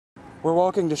We're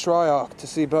walking to Shryock to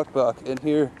see Buck, and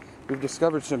here we've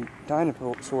discovered some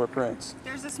dinosaur prints.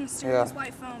 There's this mysterious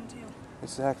white foam too.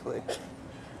 Exactly.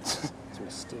 It's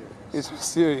mysterious. It's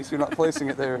mysterious. You're not placing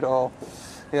it there at all.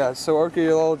 Yeah, so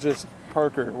archaeologist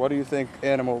Parker, what do you think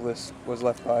animal this was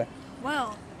left by?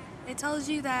 Well, it tells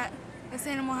you that this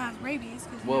animal has rabies.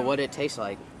 Well, what did it taste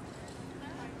like?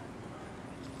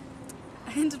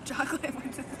 A hint of chocolate.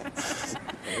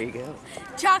 There you go.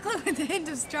 Chocolate with a hint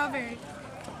of strawberry.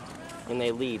 And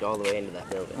they lead all the way into that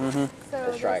building.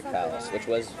 So The Shrike Palace, which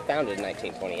was founded in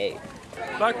 1928.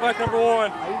 Back number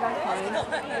 1. Are you guys playing?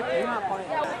 You're not playing.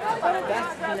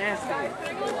 That's nasty.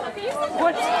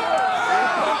 What?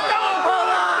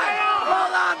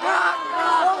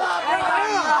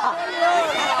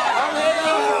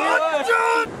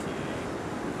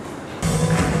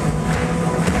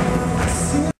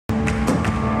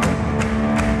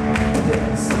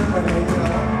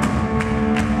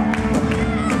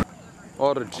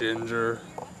 What a ginger.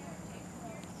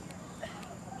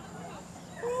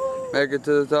 Make it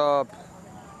to the top.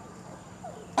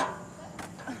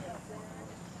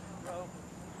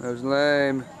 That was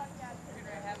lame.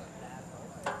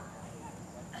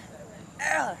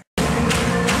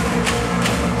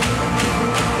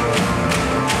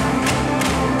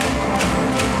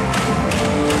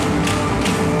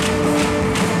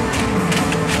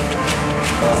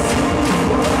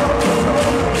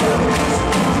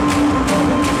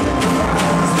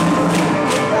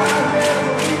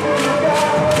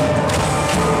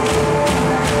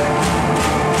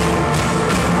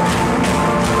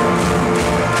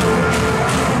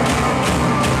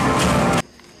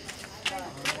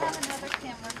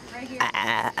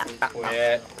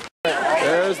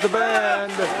 There's the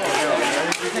band.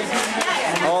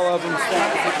 All of them.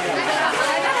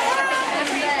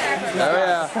 Oh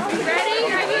yeah.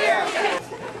 Ready? Right here.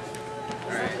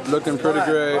 Looking pretty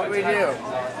great. What do we do?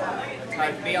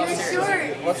 Be all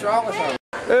serious. What's wrong with them?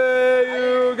 Hey,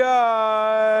 you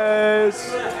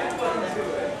guys.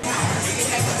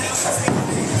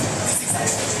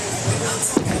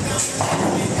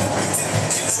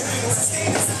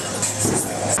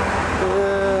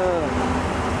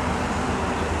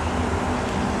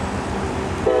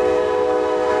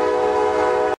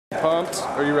 Pumped?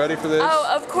 Are you ready for this? Oh,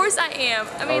 of course I am.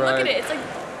 I mean, look at it. It's like,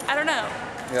 I don't know.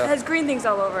 Yeah. It has green things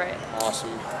all over it. Awesome.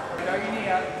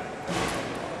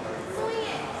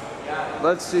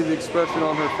 Let's see the expression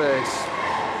on her face.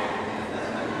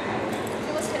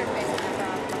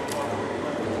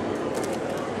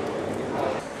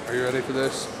 Are you ready for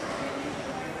this?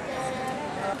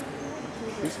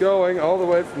 He's going all the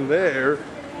way from there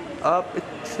up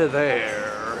to there.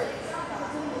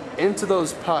 Into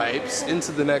those pipes,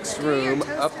 into the next room,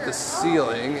 up the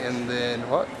ceiling, and then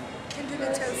what? Into the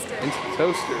toaster. Into the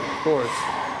toaster, of course.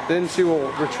 Then she will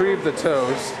retrieve the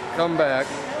toast, come back,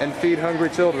 and feed hungry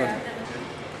children.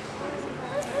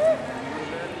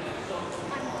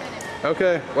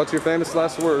 Okay, what's your famous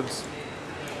last words?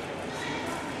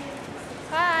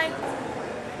 Hi.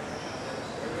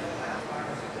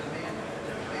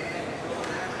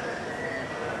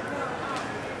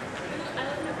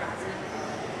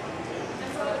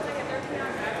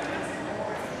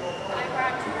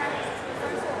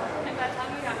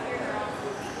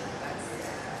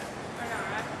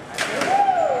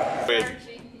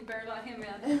 You better let him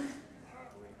in.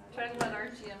 Trying to let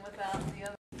Archie in without the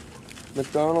other.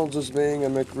 McDonald's is being a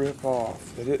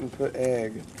McRip-off. They didn't put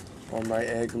egg on my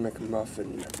Egg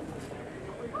McMuffin.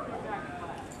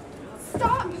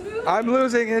 Stop moving. I'm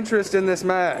losing interest in this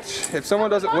match. If someone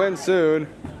doesn't win soon.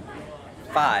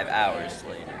 5 hours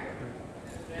later.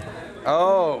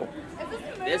 Oh.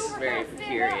 This is very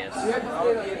curious.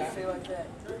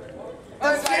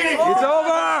 It's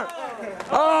over!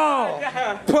 Oh!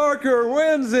 Parker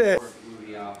wins it!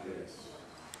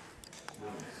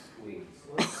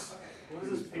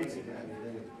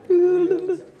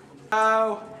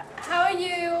 Hello. How are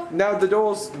you? Now the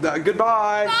doors. Goodbye.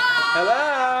 Bye.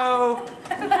 Hello.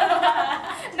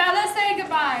 Now let's say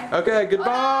goodbye. Okay,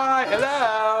 goodbye.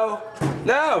 Hello.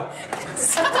 No.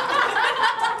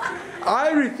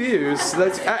 I refuse.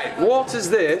 Hey, what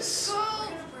is this?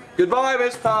 Goodbye,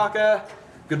 Miss Parker.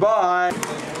 Goodbye.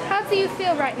 How do you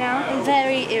feel right now? I'm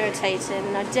very irritated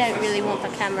and I don't really want the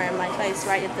camera in my face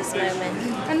right at this moment.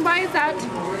 And why is that?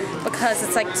 Because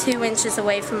it's like 2 inches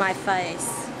away from my face.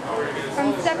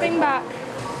 I'm stepping back.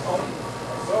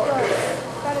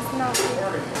 That is nasty.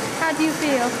 How do you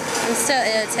feel? I'm still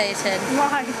irritated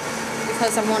Why?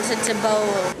 because I wanted to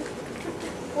bowl.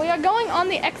 We are going on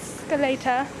the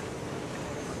escalator.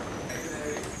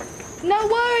 No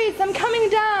worries, I'm coming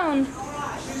down.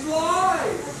 She's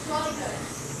live.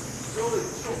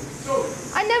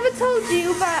 I never told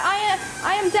you, but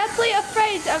I am deathly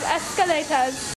afraid of escalators.